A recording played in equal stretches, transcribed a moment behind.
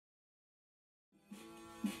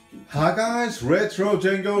Hi guys,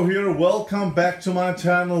 RETROCENGO here, welcome back to my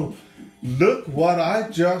channel. Look what I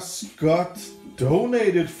just got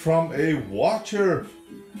donated from a watcher.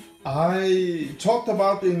 I talked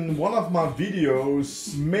about in one of my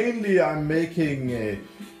videos, mainly I'm making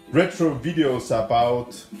retro videos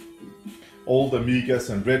about old Amigas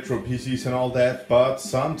and retro PCs and all that, but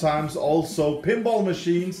sometimes also pinball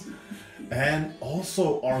machines and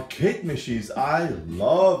also arcade machines. I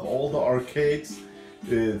love all the arcades.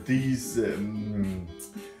 These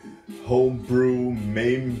homebrew,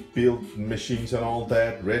 MAME-built machines and all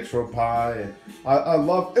that, RetroPie. I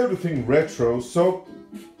love everything retro. So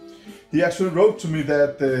he actually wrote to me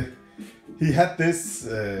that he had this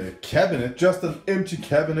cabinet, just an empty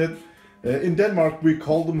cabinet. In Denmark we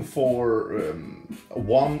call them for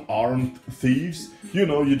one-armed thieves. You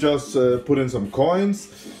know, you just put in some coins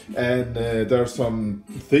and there's some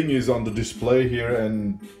thingies on the display here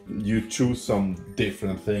and you choose some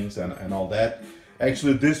different things and all that.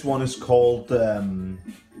 Actually this one is called, I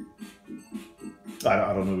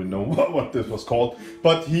don't even know what this was called,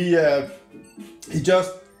 but he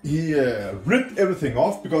ripped everything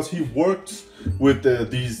off because he worked with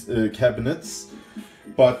these cabinets.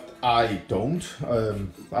 But I don't.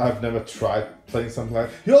 I've never tried playing something like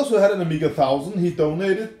that. He also had an Amiga 1000. He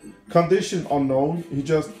donated. Condition unknown. He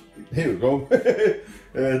just... Here we go.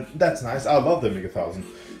 That's nice. I love the Amiga 1000.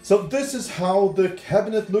 So this is how the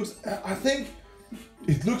cabinet looks. I think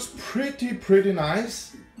it looks pretty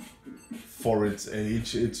nice. For its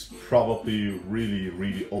age, it's probably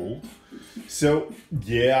really old. So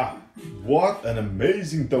yeah, what an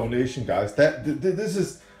amazing donation, guys. This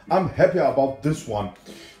is... I'm happy about this one.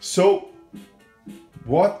 So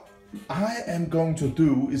what I am going to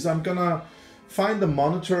do is I'm gonna find the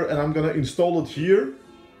monitor and I'm gonna install it here.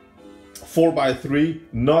 4x3,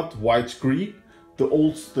 not widescreen. The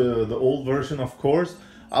old version, of course.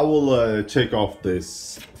 I will take off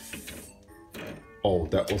this. Oh,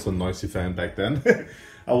 that was a noisy fan back then.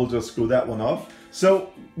 I will just screw that one off. So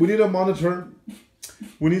we need a monitor.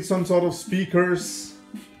 We need some sort of speakers.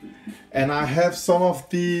 And I have some of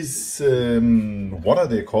these, what are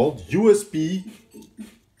they called? USB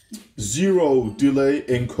zero delay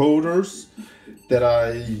encoders that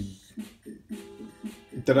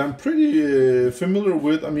I'm pretty familiar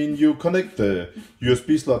with. I mean, you connect the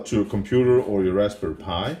USB slot to a computer or your Raspberry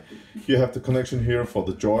Pi. You have the connection here for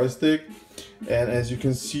the joystick. And as you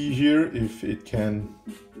can see here, if it can,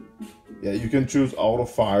 yeah, you can choose auto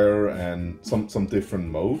fire and some different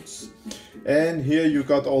modes. And here you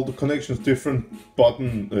got all the connections, different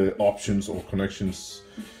button options or connections.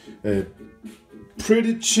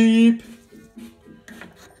 Pretty cheap,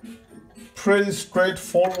 pretty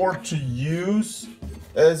straightforward to use.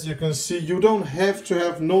 As you can see, you don't have to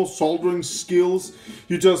have no soldering skills.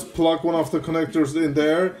 You just plug one of the connectors in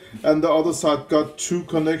there and the other side got two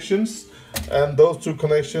connections. And those two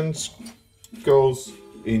connections goes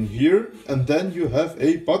in here and then you have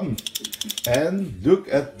a button. And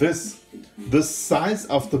look at this. The size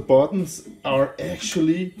of the buttons are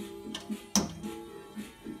actually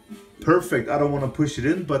perfect. I don't want to push it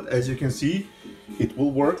in, but as you can see, it will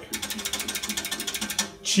work.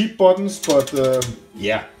 Cheap buttons, but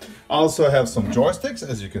yeah. I also have some joysticks,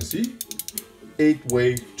 as you can see.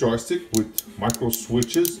 8-way joystick with micro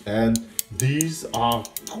switches, and these are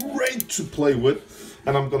great to play with.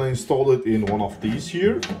 And I'm gonna install it in one of these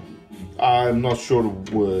here. I'm not sure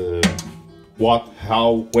what,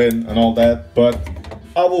 how, when and all that, but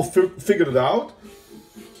I will figure it out.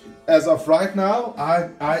 As of right now,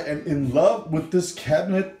 I am in love with this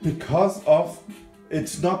cabinet because of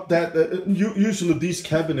it's not that usually these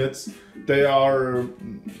cabinets, they are,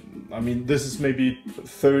 I mean, this is maybe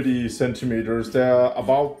 30 centimeters. They are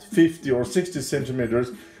about 50 or 60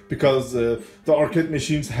 centimeters because the arcade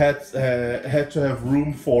machines had to have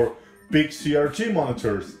room for big CRT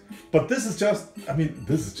monitors. But this is just, I mean,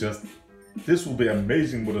 this will be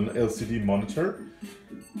amazing with an LCD monitor.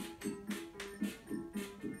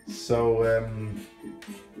 So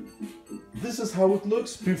this is how it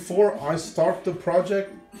looks before I start the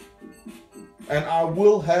project. And I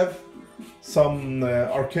will have some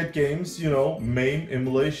arcade games, you know, MAME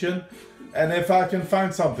emulation. And if I can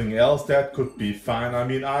find something else, that could be fine. I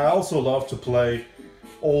mean, I also love to play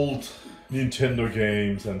old Nintendo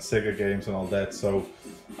games and Sega games and all that. So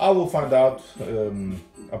I will find out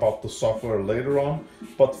about the software later on,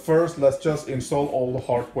 but first let's just install all the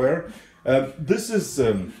hardware. This is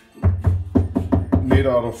made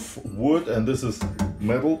out of wood and this is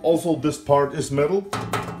metal. Also this part is metal,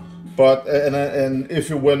 but and if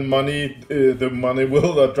you win money, the money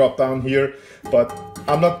will drop down here, but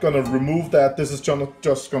I'm not gonna remove that. This is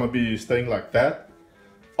just gonna be staying like that.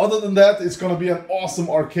 Other than that, it's gonna be an awesome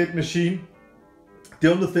arcade machine.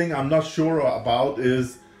 The only thing I'm not sure about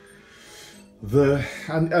is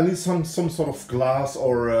I need some sort of glass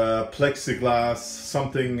or plexiglass,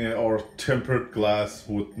 something, or tempered glass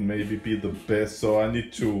would maybe be the best. So I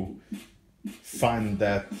need to find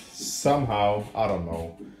that somehow. I don't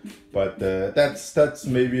know, but that's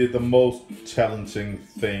maybe the most challenging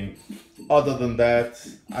thing. Other than that,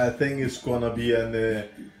 I think it's gonna be an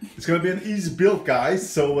easy build, guys.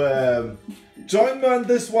 So join me on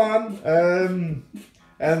this one.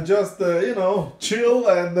 And just, you know, chill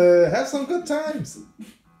and have some good times.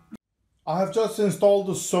 I have just installed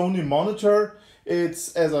the Sony monitor.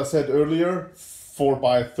 It's, as I said earlier,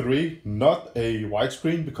 4:3, not a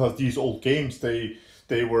widescreen, because these old games, they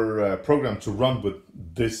were programmed to run with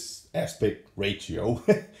this aspect ratio.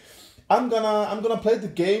 I'm gonna play the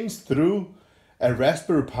games through a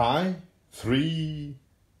Raspberry Pi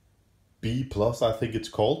 3B Plus, I think it's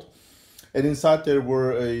called. And inside there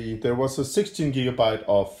was a 16 gigabyte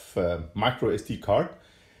of micro SD card.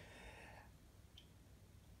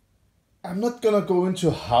 I'm not gonna go into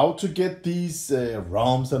how to get these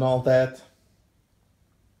ROMs and all that.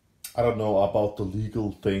 I don't know about the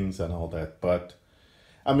legal things and all that, but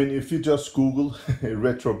I mean, if you just Google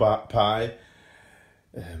Retro Pi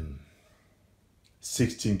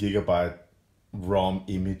 16 gigabyte ROM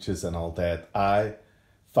images and all that, I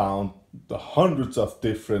found the hundreds of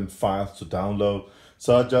different files to download.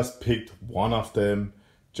 So I just picked one of them,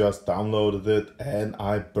 just downloaded it, and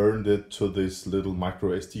I burned it to this little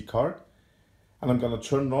micro SD card. And I'm gonna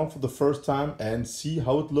turn it on for the first time and see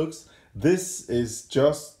how it looks. This is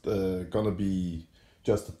just gonna be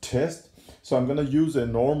just a test. So I'm gonna use a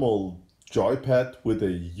normal joypad with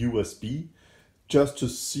a USB just to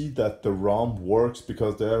see that the ROM works,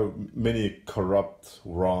 because there are many corrupt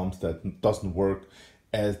ROMs that doesn't work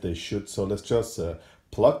as they should. So let's just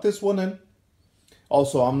plug this one in.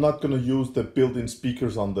 Also, I'm not going to use the built-in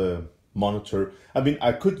speakers on the monitor. I mean,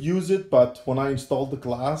 I could use it, but when I install the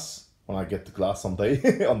glass, when I get the glass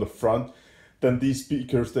someday on the front, then these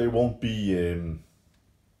speakers, they won't be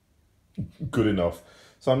good enough.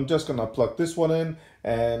 So I'm just gonna plug this one in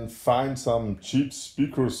and find some cheap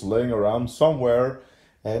speakers laying around somewhere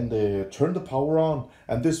and turn the power on.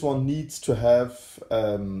 And this one needs to have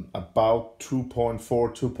about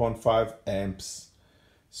 2.4, 2.5 amps.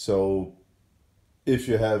 So if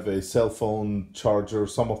you have a cell phone charger,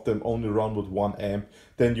 some of them only run with 1 amp,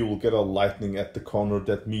 then you will get a lightning at the corner.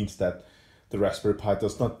 That means that the Raspberry Pi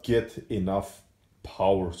does not get enough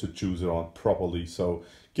power to choose it on properly. So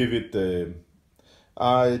give it the,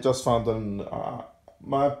 I just found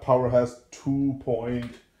my power has 2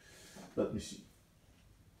 point, let me see.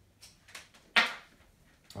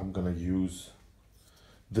 I'm gonna use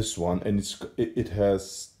this one, and it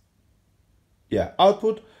has, yeah,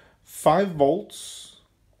 output 5 volts,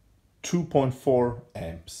 2.4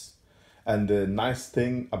 amps. And the nice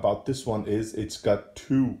thing about this one is it's got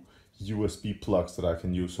 2 USB plugs that I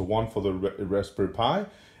can use. So one for the Raspberry Pi,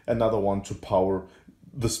 another one to power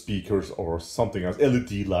the speakers or something else,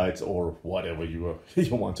 LED lights or whatever you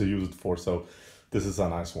want to use it for. So this is a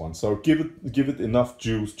nice one. So give it enough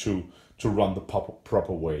juice to run the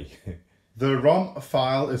proper way. The ROM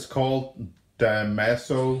file is called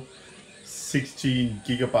Damaso 16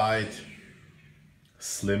 gigabyte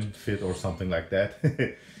slim fit or something like that.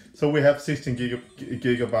 So we have 16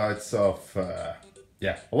 gigabytes of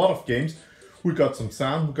yeah, a lot of games. We got some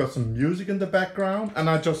sound, we got some music in the background, and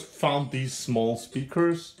I just found these small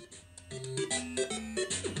speakers.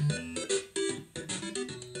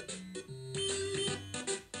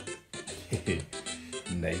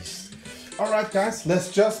 Nice. Alright guys, let's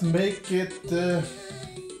just make it,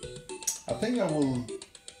 I think I will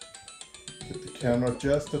get the camera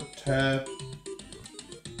just a tad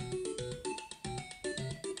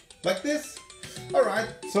like this. Alright,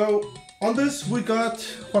 so on this we got,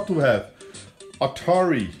 what do we have?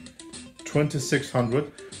 Atari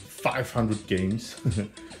 2600, 500 games.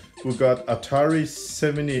 We got Atari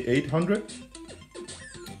 7800,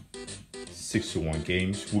 61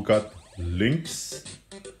 games. We got Lynx.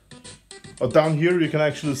 Oh, down here you can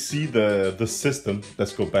actually see the system.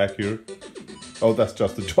 Let's go back here. Oh, that's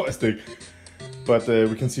just the joystick. But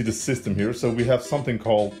we can see the system here. So we have something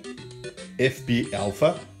called FB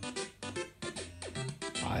Alpha.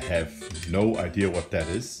 I have no idea what that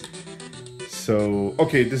is. So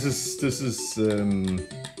okay, this is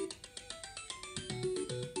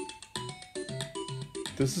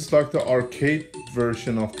like the arcade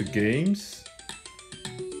version of the games.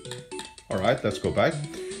 All right, let's go back.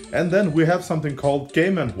 And then we have something called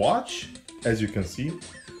Game & Watch, as you can see,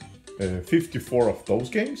 54 of those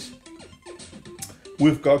games.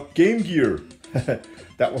 we've got Game Gear.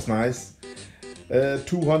 That was nice.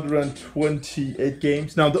 228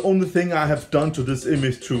 games. Now the only thing I have done to this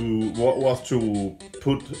image was to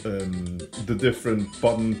put the different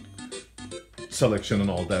button selection and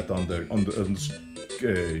all that on the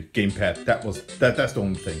gamepad. That's the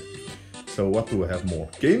only thing. So what do I have more?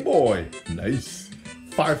 Game Boy, nice.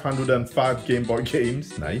 505 Game Boy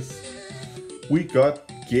games, nice. We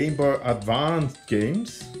got Game Boy Advance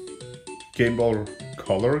games, Game Boy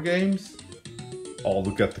Color games. Oh,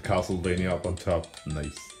 look at the Castlevania up on top,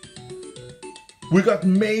 nice. We got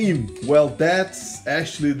MAME. Well, that's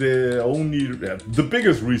actually the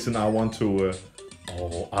biggest reason I want to.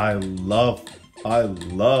 Oh, I love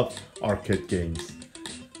arcade games.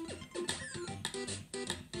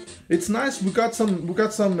 It's nice. We got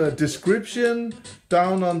some description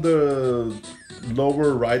down on the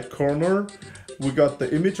lower right corner. We got the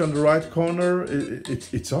image on the right corner.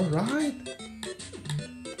 It's all right.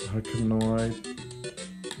 Arcademachine,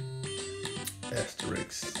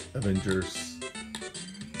 Asterix, Avengers.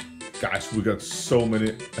 Guys, we got so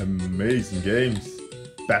many amazing games.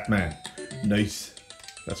 Batman, nice.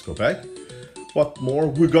 Let's go back. What more?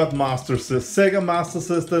 We got Master System, Sega Master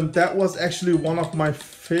System. That was actually one of my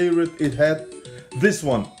favorite. It had this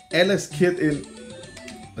one, Alex Kidd in.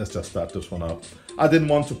 Let's just start this one up. I didn't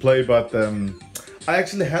want to play, but I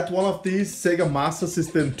actually had one of these, Sega Master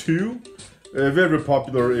System 2. Very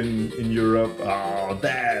popular in Europe. Oh,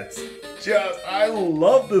 that's just, I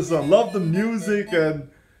love this one. Love the music and.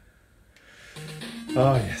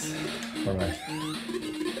 Oh, yes. Alright.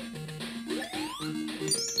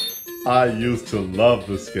 I used to love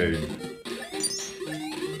this game.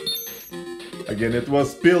 Again, it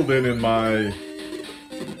was built in my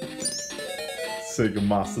Sega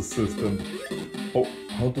Master System. Oh,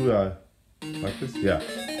 how do I? Like this? Yeah.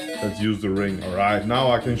 Let's use the ring. Alright, now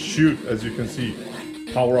I can shoot, as you can see.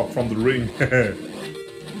 Power up from the ring.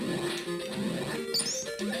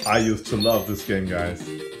 I used to love this game, guys.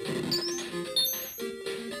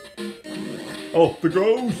 Oh, the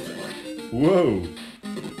ghost! Whoa!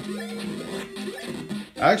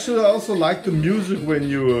 Actually, I also like the music when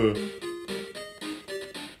you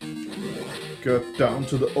got down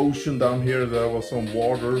to the ocean down here. There was some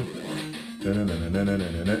water.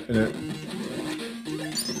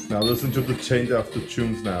 Now listen to the change of the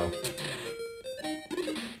tunes now.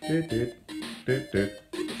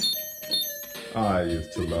 I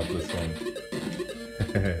used to love this one.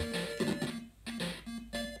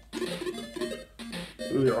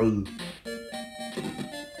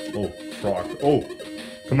 Oh, frog. Oh,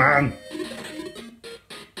 come on.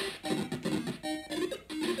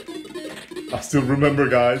 I still remember,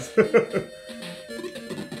 guys.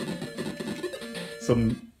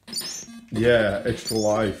 Some, yeah, extra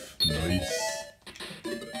life. Nice.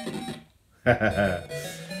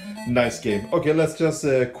 Nice game. Okay, let's just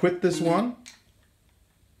quit this one.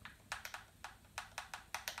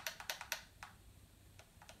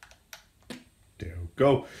 There we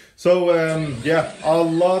go. So yeah, a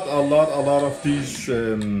lot of these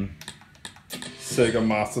Sega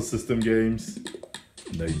Master System games.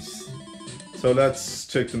 Nice. So let's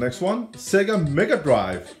check the next one. Sega Mega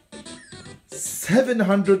Drive.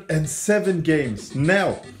 707 games.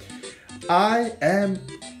 Now, I am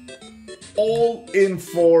all in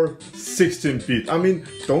for 16-bit. I mean,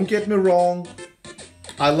 don't get me wrong.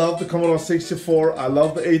 I love the Commodore 64. I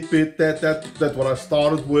love the 8-bit. That's what I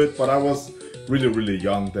started with. But I was really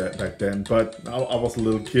young back then. But I was a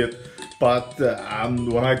little kid. But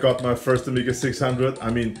when I got my first Amiga 600,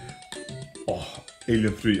 I mean, oh,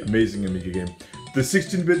 Alien 3, amazing Amiga game. The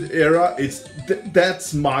 16-bit era,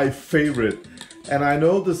 that's my favorite. And I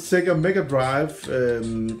know the Sega Mega Drive,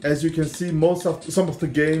 as you can see, some of the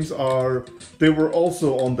games they were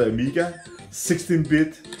also on the Amiga,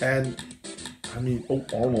 16-bit, and I mean, oh,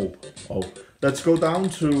 Arnold. Oh, let's go down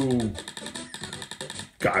to,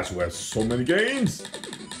 guys, we have so many games.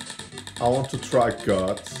 I want to try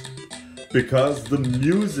Gods, because the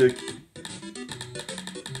music,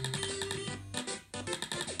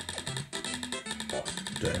 oh,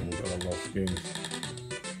 damn, we got a lot of games.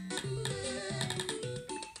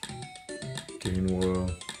 Game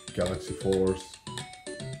World, Galaxy Force,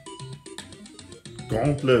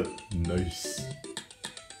 Gauntlet, nice.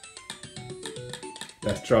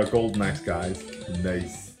 Let's try Golden Axe, guys,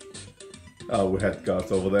 nice. Oh, we had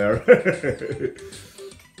gods over there.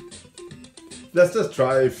 Let's just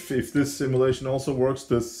try if this simulation also works.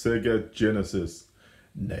 The Sega Genesis,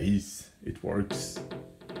 nice, it works.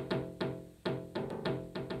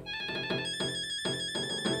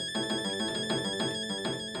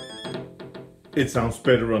 It sounds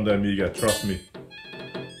better on the Amiga, trust me.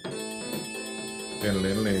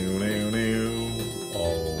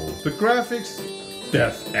 Oh, the graphics,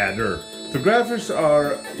 Death Adder. The graphics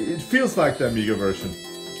are, it feels like the Amiga version.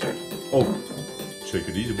 Oh, take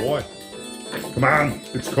it easy, boy. Come on,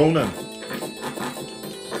 it's Conan.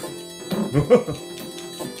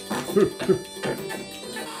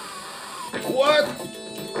 What?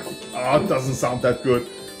 Oh, it doesn't sound that good.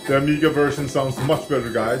 The Amiga version sounds much better,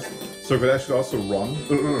 guys. So it could actually also run.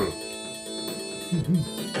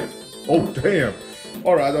 Oh, damn.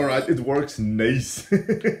 Alright, it works nice.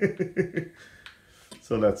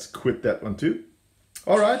 So let's quit that one too.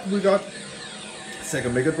 Alright, we got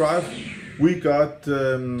Sega Mega Drive. We got,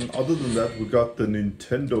 other than that, we got the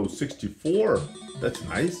Nintendo 64. That's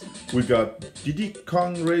nice. We got Diddy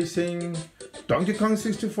Kong Racing, Donkey Kong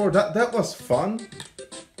 64. That was fun.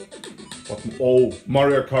 Oh,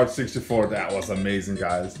 Mario Kart 64. That was amazing,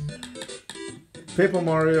 guys. Paper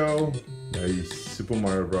Mario. Nice. Super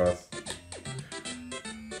Mario Bros.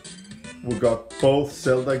 We got both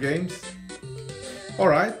Zelda games.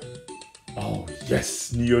 Alright. Oh,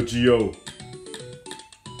 yes. Neo Geo.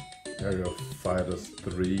 Area of Fighters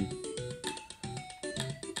 3.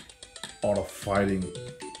 Art of Fighting.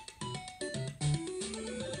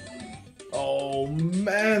 Oh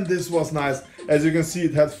man, this was nice. As you can see,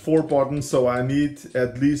 it has 4 buttons, so I need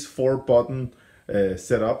at least 4 button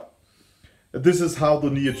setup. This is how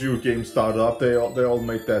the Neo Geo game started up. They all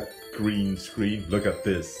make that green screen. Look at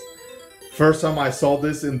this. First time I saw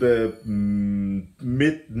this in the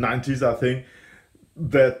mid 90s, I think.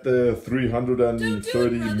 That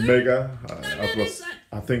 330 mega. That was,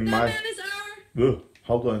 I think, my.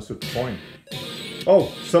 How do I insert coin?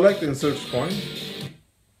 Oh, select insert coin.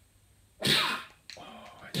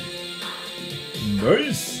 Oh,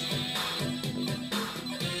 nice.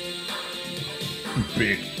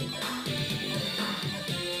 Big.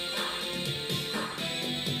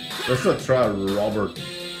 Let's not try Robert.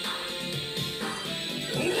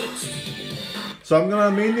 So I'm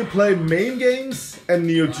gonna mainly play main games and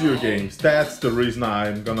Neo Geo games. That's the reason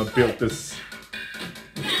I'm gonna build this.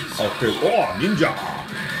 Okay. Oh, ninja!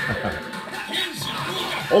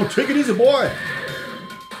 Oh, take it easy, boy!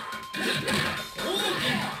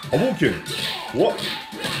 Hadouken! What?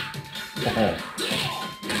 Oh.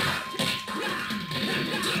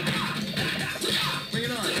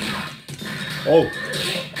 Oh.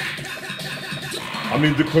 I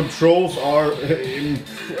mean, the controls are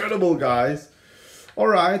incredible, guys.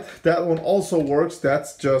 Alright, that one also works.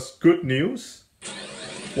 That's just good news.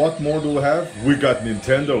 What more do we have? We got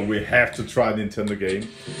Nintendo. We have to try Nintendo game.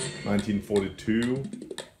 1942.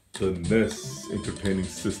 The NES Entertaining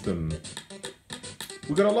System.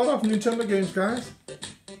 We got a lot of Nintendo games, guys.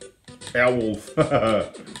 Airwolf.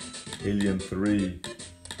 Alien 3.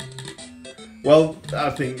 Well,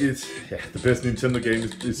 I think it's the best Nintendo game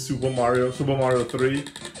is Super Mario 3.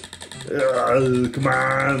 Come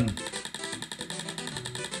on!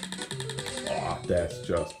 Oh, that's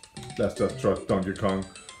just Donkey Kong.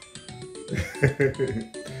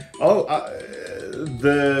 Oh,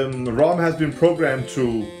 the ROM has been programmed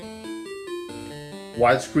to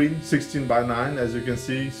widescreen 16:9, as you can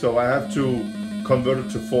see. So I have to convert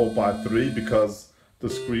it to 4:3 because the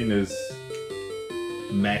screen is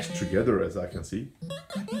mashed together, as I can see.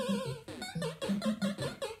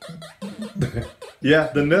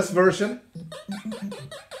 Yeah, the NES version.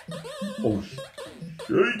 Oh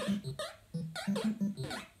shit!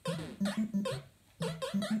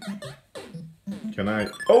 Can I?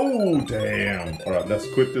 Oh damn! All right, let's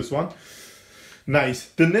quit this one. Nice.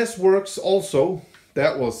 The NES works also.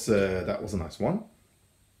 That was a nice one.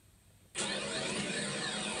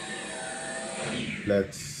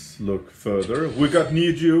 Let's look further. We got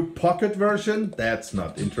Neo Geo Pocket version. That's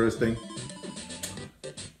not interesting.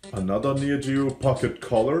 Another Neo Geo Pocket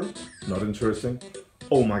Color. Not interesting.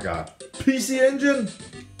 Oh my god. PC Engine!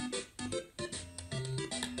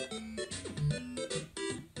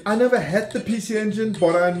 I never had the PC Engine,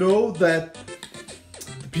 but I know that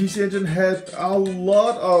the PC Engine had a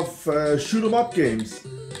lot of shoot 'em up games.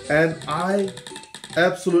 And I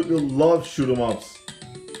absolutely love shoot 'em ups.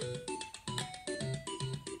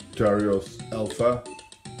 Darius Alpha,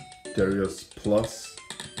 Darius Plus.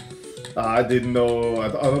 I didn't know, I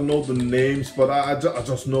don't know the names, but I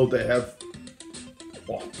just know they have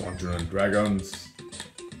Dungeons and Dragons.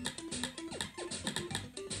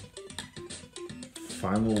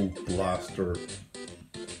 Final Blaster.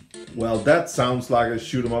 Well, that sounds like a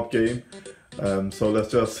shoot 'em up game. So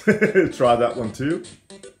let's just try that one too.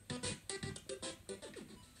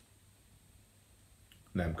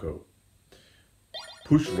 Namco.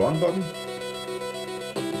 Push run button.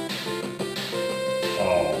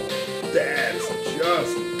 Oh, that's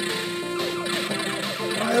just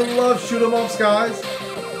love shoot 'em ups, guys.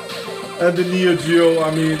 And the Neo Geo,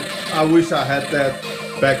 I mean, I wish I had that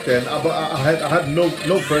back then. I had no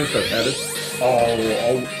friends that had it.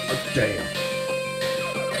 Oh, damn.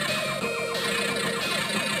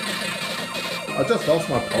 I just lost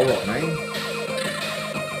my power up, man.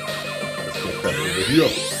 Let's get that over here.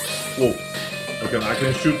 Whoa. Okay, I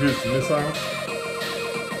can shoot his missiles.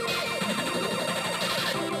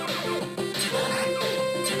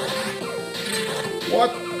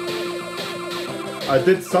 What? I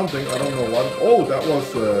did something, I don't know what. Oh, that was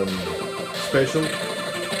special.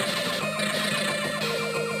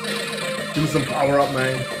 Give me some power up,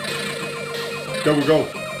 man. There we go.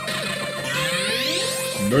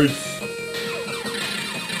 Nice.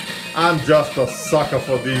 I'm just a sucker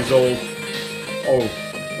for these old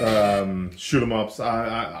shoot 'em ups.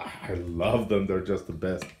 I love them. They're just the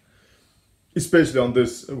best. Especially on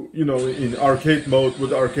this, you know, in arcade mode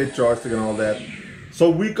with arcade joystick and all that. So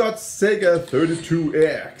we got Sega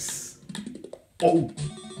 32X. Oh,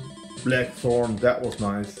 Blackthorn, that was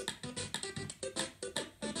nice.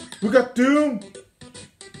 We got Doom.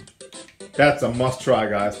 That's a must try,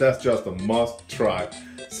 guys. That's just a must try.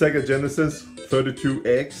 Sega Genesis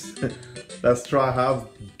 32X. Let's try have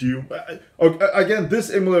Doom. Again, this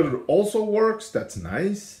emulator also works. That's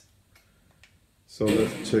nice. So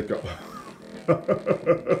let's check out.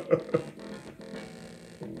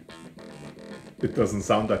 It doesn't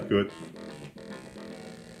sound that good.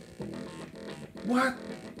 What?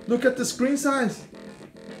 Look at the screen size.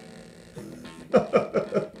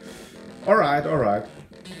 Alright, alright.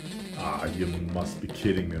 Ah, you must be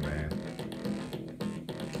kidding me, man.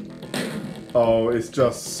 Oh, it's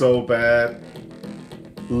just so bad.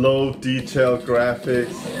 Low detail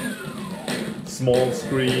graphics. Small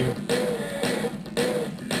screen.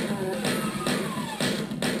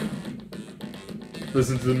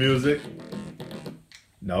 Listen to the music.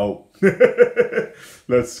 No.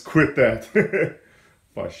 Let's quit that.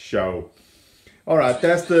 For show. Alright,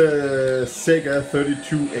 that's the Sega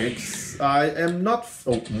 32X. I am not...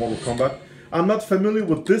 Oh, Mortal Kombat. I'm not familiar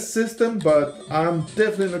with this system, but I'm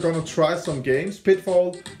definitely gonna try some games.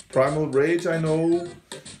 Pitfall, Primal Rage, I know.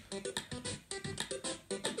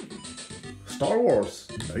 Star Wars.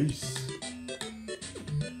 Nice.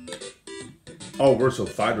 Oh, Virtual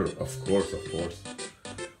Fighter. Of course, of course.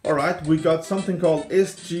 Alright, we got something called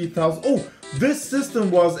SG-1000. Oh, this system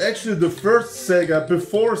was actually the first Sega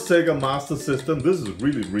before Sega Master System. This is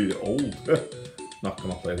really, really old. Not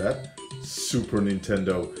gonna play that. Super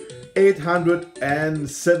Nintendo.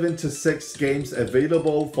 876 games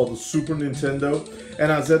available for the Super Nintendo.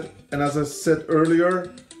 And as I said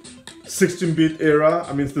earlier, 16-bit era.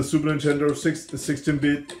 I mean, it's the Super Nintendo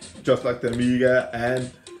 16-bit, just like the Amiga.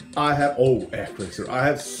 And I have, oh, F-Racer. I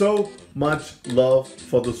have so much love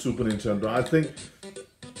for the Super Nintendo. I think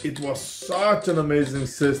it was such an amazing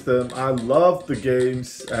system. I loved the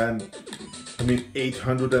games, and I mean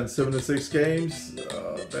 876 games.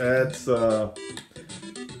 That's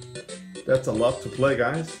a lot to play,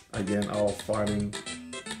 guys. Again, our fighting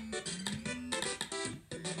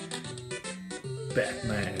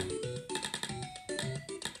Batman.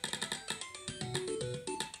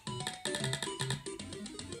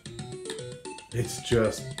 It's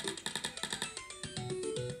just...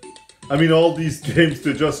 I mean, all these games,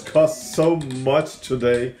 they just cost so much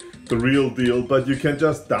today, the real deal, but you can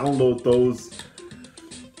just download those,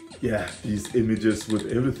 yeah, these images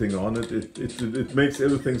with everything on it. It makes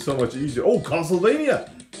everything so much easier. Oh, Castlevania!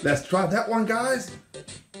 Let's try that one, guys!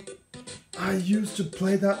 I used to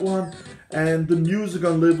play that one, and the music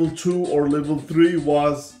on level 2 or level 3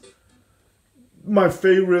 was my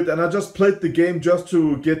favorite, and I just played the game just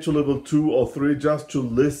to get to level 2 or 3, just to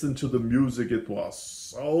listen to the music. It was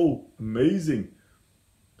so amazing.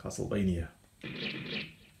 Castlevania.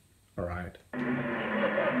 Alright.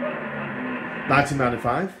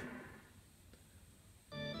 1995.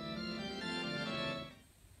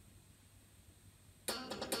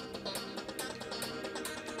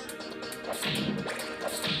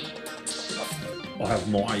 I have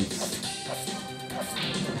noise.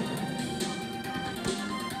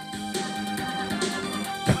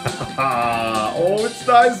 Oh, it's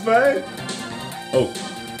nice, man. Oh.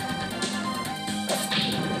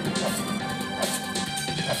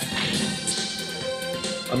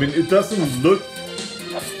 I mean, it doesn't look...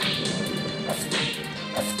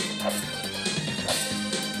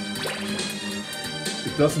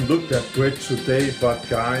 It doesn't look that great today, but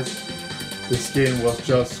guys, this game was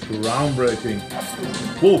just groundbreaking.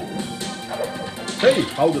 Whoa! Hey,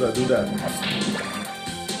 how did I do that?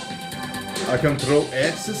 I can throw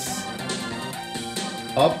axes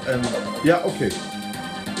up and... yeah, okay.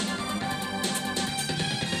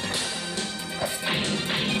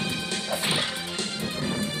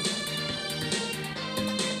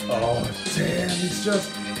 Oh damn, it's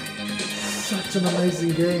just such an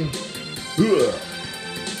amazing game. Ugh.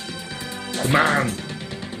 Come on.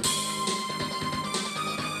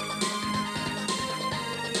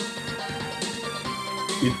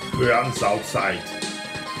 It burns outside.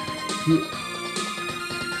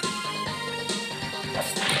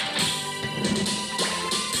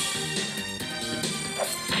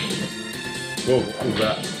 Whoa, what was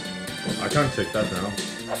that? I can't take that now.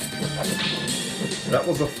 That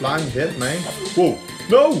was a flying hit, man. Whoa,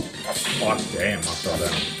 no! Oh, damn, I saw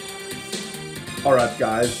that. Alright,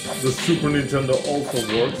 guys, the Super Nintendo also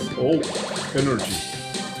works. Oh, energy.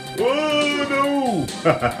 Whoa, no!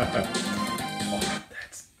 Oh,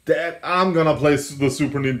 that's that. I'm gonna play the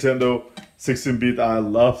Super Nintendo 16-bit. I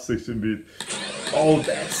love 16-bit. Oh,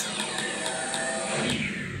 that's...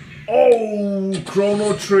 Oh,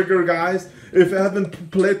 Chrono Trigger, guys. If I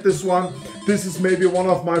haven't played this one, this is maybe one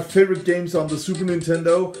of my favorite games on the Super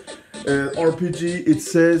Nintendo. RPG, it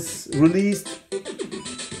says released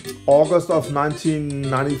August of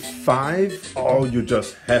 1995. Oh, you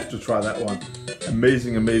just have to try that one.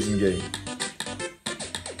 Amazing, amazing game.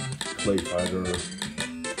 Clay Fighter.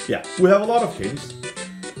 Yeah, we have a lot of games.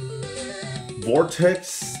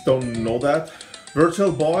 Vortex, don't know that.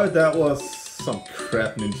 Virtual Boy, that was some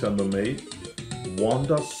crap Nintendo made.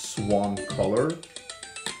 Wanda Swan Color.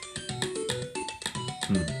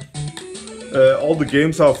 All the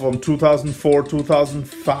games are from 2004,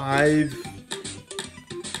 2005,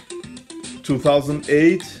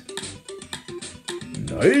 2008.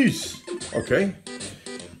 Nice! Okay.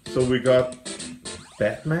 So we got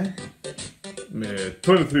Batman.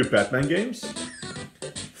 23 Batman games.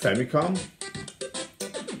 Famicom.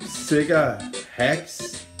 Sega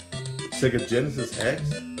Hex. Sega Genesis Hex.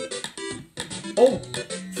 Oh!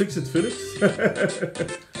 Fix-It Felix.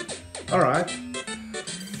 Alright.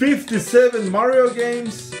 57 Mario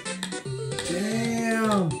games.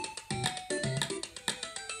 Damn.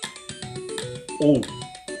 Oh.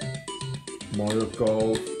 Mario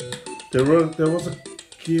Golf. There was a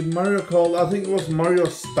game Mario called, I think it was Mario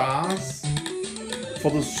Stars for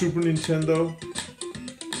the Super Nintendo.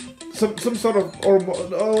 Some sort of, or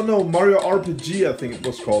oh no, Mario RPG I think it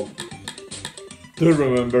was called. Do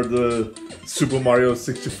remember the Super Mario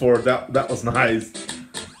 64? That was nice.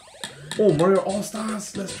 Oh, Mario All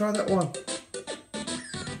Stars. Let's try that one.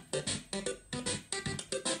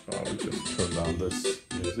 Oh, we just turn down this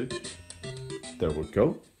music. There we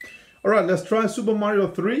go. All right, let's try Super Mario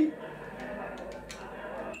 3.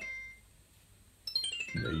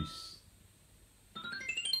 Nice.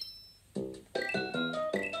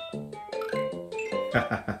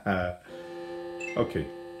 Okay.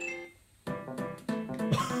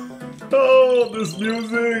 Oh, this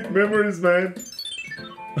music! Memories, man!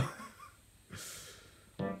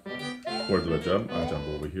 Where do I jump? I jump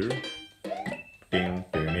over here.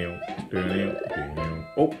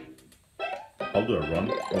 Oh! How do I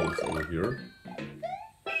run? Oh, it's over here.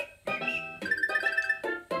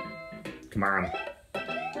 Come on!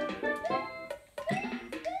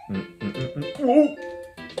 Oh!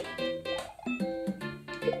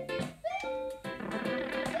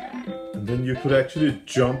 And then you could actually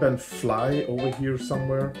jump and fly over here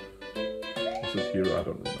somewhere. Is it here? I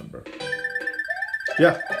don't remember.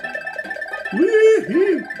 Yeah!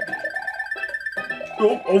 Wee-hee.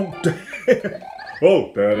 Oh, damn.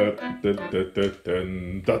 Oh,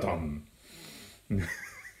 da-da-da-da-da-da-dum.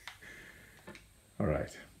 All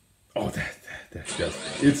right. Oh, that's just,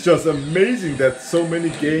 it's just amazing that so many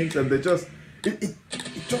games and they just, it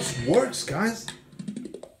just works, guys.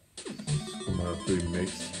 Come on, 3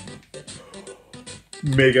 mix.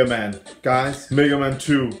 Mega Man, guys, Mega Man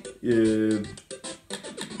 2. Oh,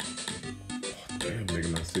 damn, Mega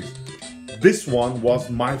Man 6. This one was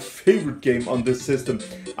my favorite game on this system.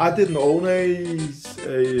 I didn't own a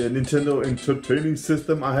Nintendo Entertaining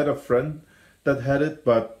System. I had a friend that had it,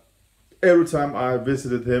 but every time I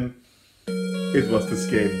visited him, it was this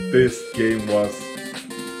game. This game was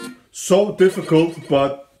so difficult,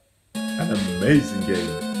 but an amazing game.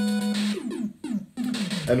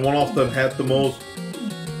 And one of them had the most...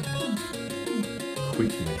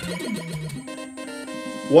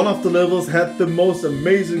 One of the levels had the most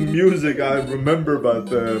amazing music I remember, but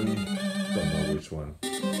don't know which one.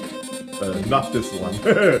 Not this one.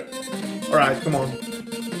 Alright, come on.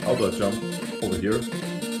 How do I jump? Over here.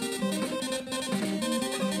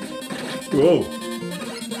 Whoa.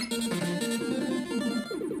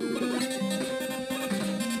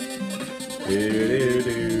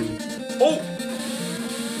 Oh!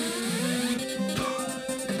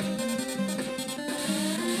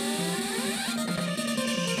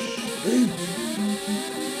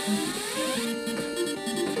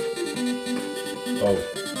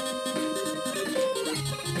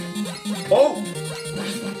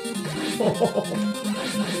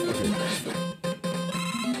 Okay.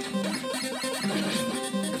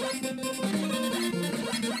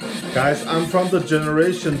 Guys, I'm from the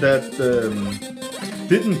generation that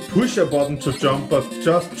didn't push a button to jump, but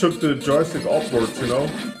just took the joystick upwards, you know?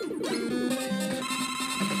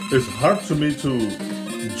 It's hard to me to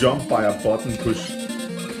jump by a button push.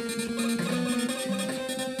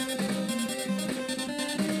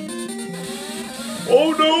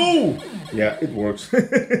 Oh no! Yeah, it works.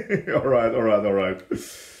 Alright, alright, alright.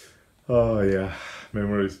 Oh yeah,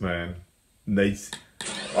 memories, man. Nice.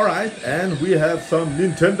 Alright, and we have some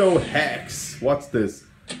Nintendo hacks. What's this?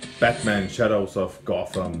 Batman, Shadows of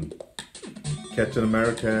Gotham, Captain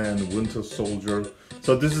America and Winter Soldier.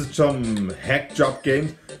 So this is some hack job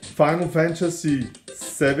games. Final Fantasy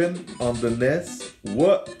 7 on the NES.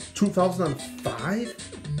 What? 2005?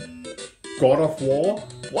 God of War?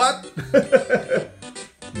 What?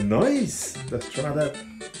 Nice! Let's try that.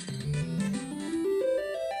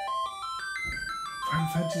 Final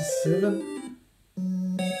Fantasy 7?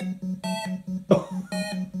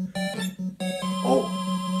 Oh!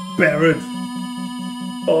 Barrett!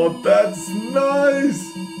 Oh, that's nice!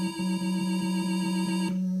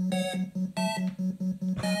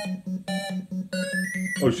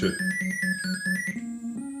 Oh shit.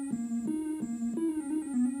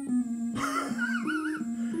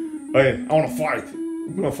 Hey, I wanna fight!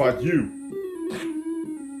 I'm gonna fight you!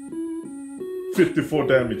 54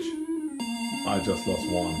 damage. I just lost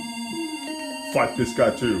one. Fight this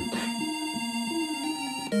guy too.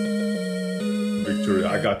 Victory,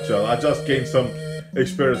 I just gained some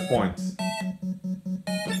experience points.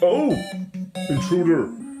 Oh!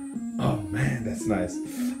 Intruder! Oh man, that's nice.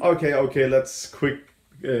 Okay, let's quick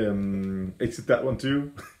exit that one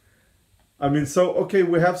too. I mean, so, okay,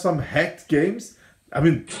 we have some hacked games. I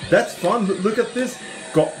mean, that's fun. Look at this.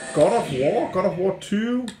 God of War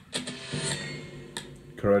 2.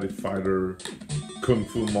 Karate Fighter. Kung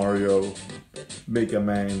Fu Mario. Mega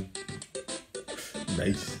Man.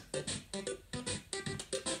 Nice.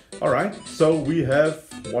 Alright, so we have,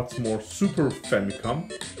 what's more, Super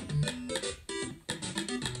Famicom.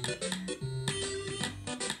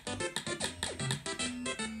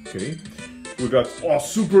 Okay. We got, oh,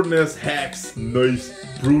 Super NES hacks. Nice.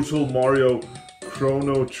 Brutal Mario.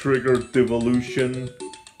 Chrono Trigger Devolution.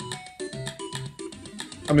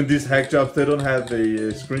 I mean, these hack jobs, they don't have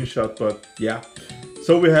a screenshot, but yeah.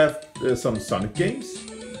 So we have some Sonic games.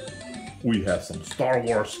 We have some Star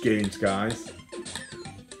Wars games, guys.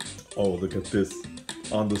 Oh, look at this.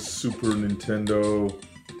 On the Super Nintendo.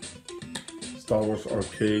 Star Wars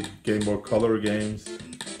Arcade, Game Boy Color games.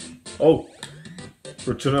 Oh,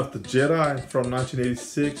 Return of the Jedi from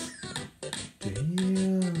 1986.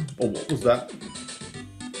 Damn. Oh, what was that?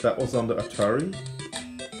 That was on the Atari.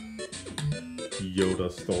 Yoda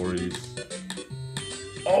Stories.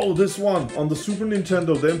 Oh, this one on the Super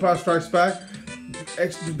Nintendo, The Empire Strikes Back.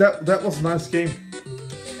 That was a nice game.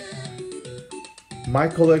 My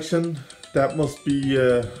collection. That must be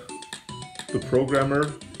the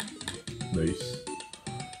programmer. Nice.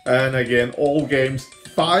 And again, all games.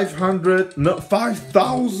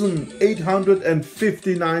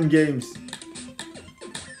 5,859 games.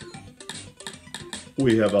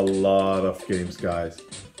 We have a lot of games, guys.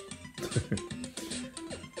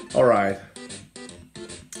 Alright.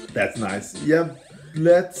 That's nice. Yeah,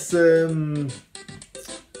 let's enter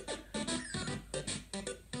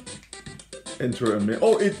a minute.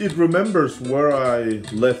 Oh, it remembers where I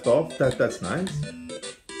left off. That's nice.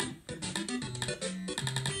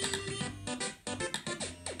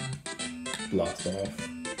 Blast off.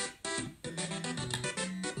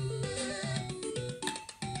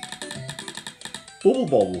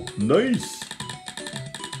 Bubble, nice.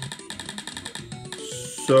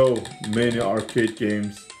 So many arcade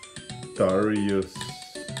games. Darius.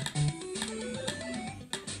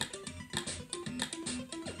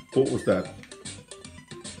 What was that?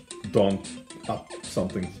 Don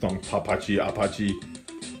something. Don Apache.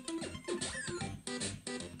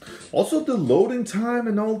 Also the loading time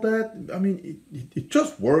and all that. I mean, it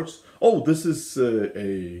just works. Oh, this is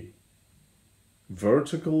a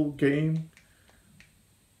vertical game.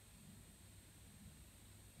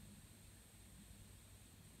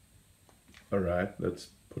 Alright, let's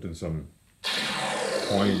put in some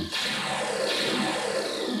coins.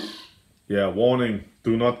 Yeah, warning,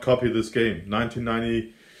 do not copy this game.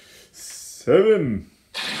 1997.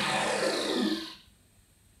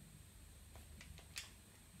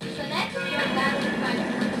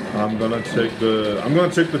 I'm gonna take the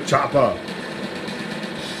chopper.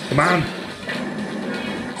 Come on.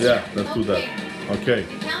 Yeah, let's do that. Okay.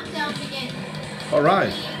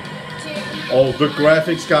 Alright. Oh, the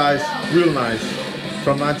graphics, guys, real nice.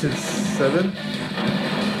 From 1907.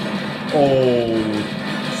 Oh,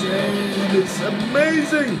 damn, it's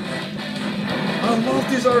amazing. I love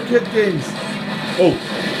these arcade games. Oh.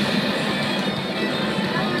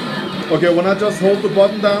 Okay, when I just hold the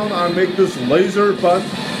button down, I make this laser, but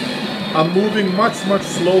I'm moving much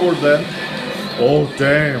slower then. Oh,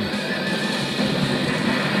 damn.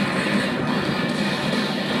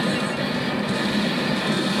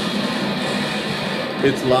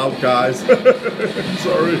 It's loud, guys.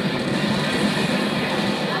 Sorry.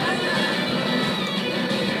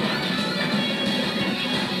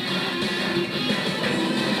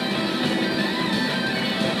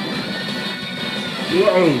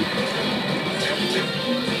 Whoa.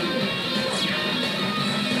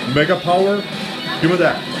 Mega power? Give me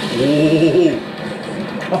that. Oh.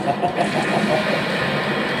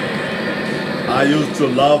 I used to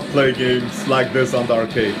love playing games like this on the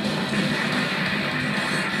arcade.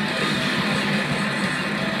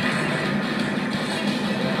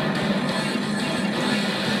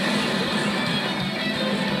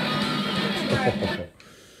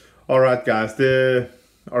 Alright guys, the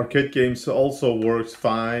arcade games also works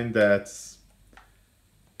fine. That's,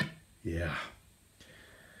 yeah,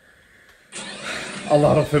 a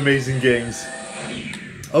lot of amazing games.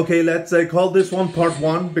 Okay, let's call this one part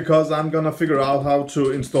 1, because I'm gonna figure out how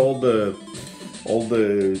to install all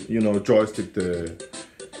the joystick, the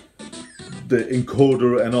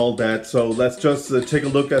encoder and all that. So let's just take a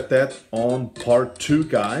look at that on part 2,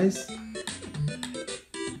 guys.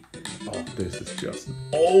 Oh, this is just,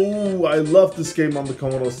 oh, I love this game on the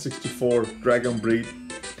Commodore 64, Dragon Breed.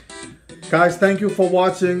 Guys, thank you for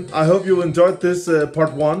watching. I hope you enjoyed this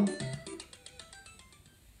part 1.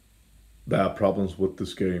 There are problems with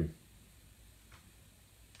this game.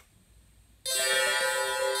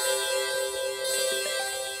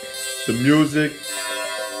 The music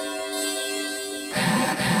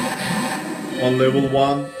on level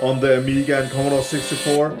 1 on the Amiga and Commodore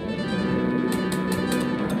 64.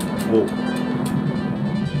 Whoa.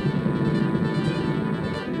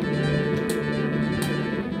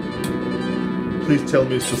 Please tell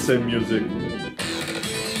me it's the same music.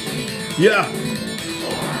 Yeah!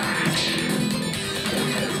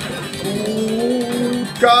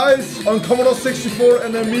 Guys, on Commodore 64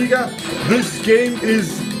 and Amiga, this game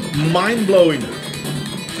is mind-blowing.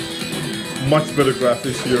 Much better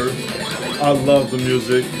graphics here. I love the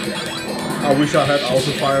music. I wish I had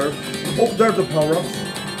auto fire. Oh, there's the power-ups.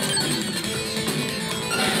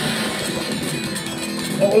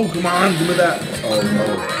 Oh, come on, give me that. Oh no.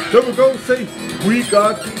 There we go, see, we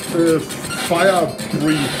got fire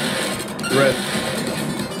breath.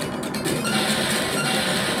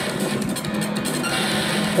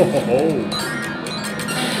 Oh,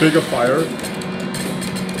 bigger fire.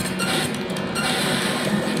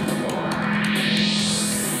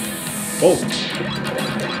 Oh.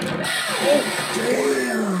 Oh,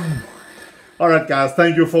 damn. Alright guys,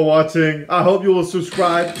 thank you for watching. I hope you will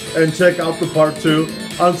subscribe and check out the part 2.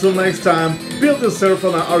 Until next time, build yourself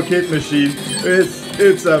an arcade machine.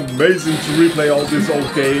 It's amazing to replay all these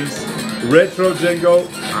old games. RETROCENGO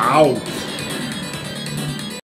out.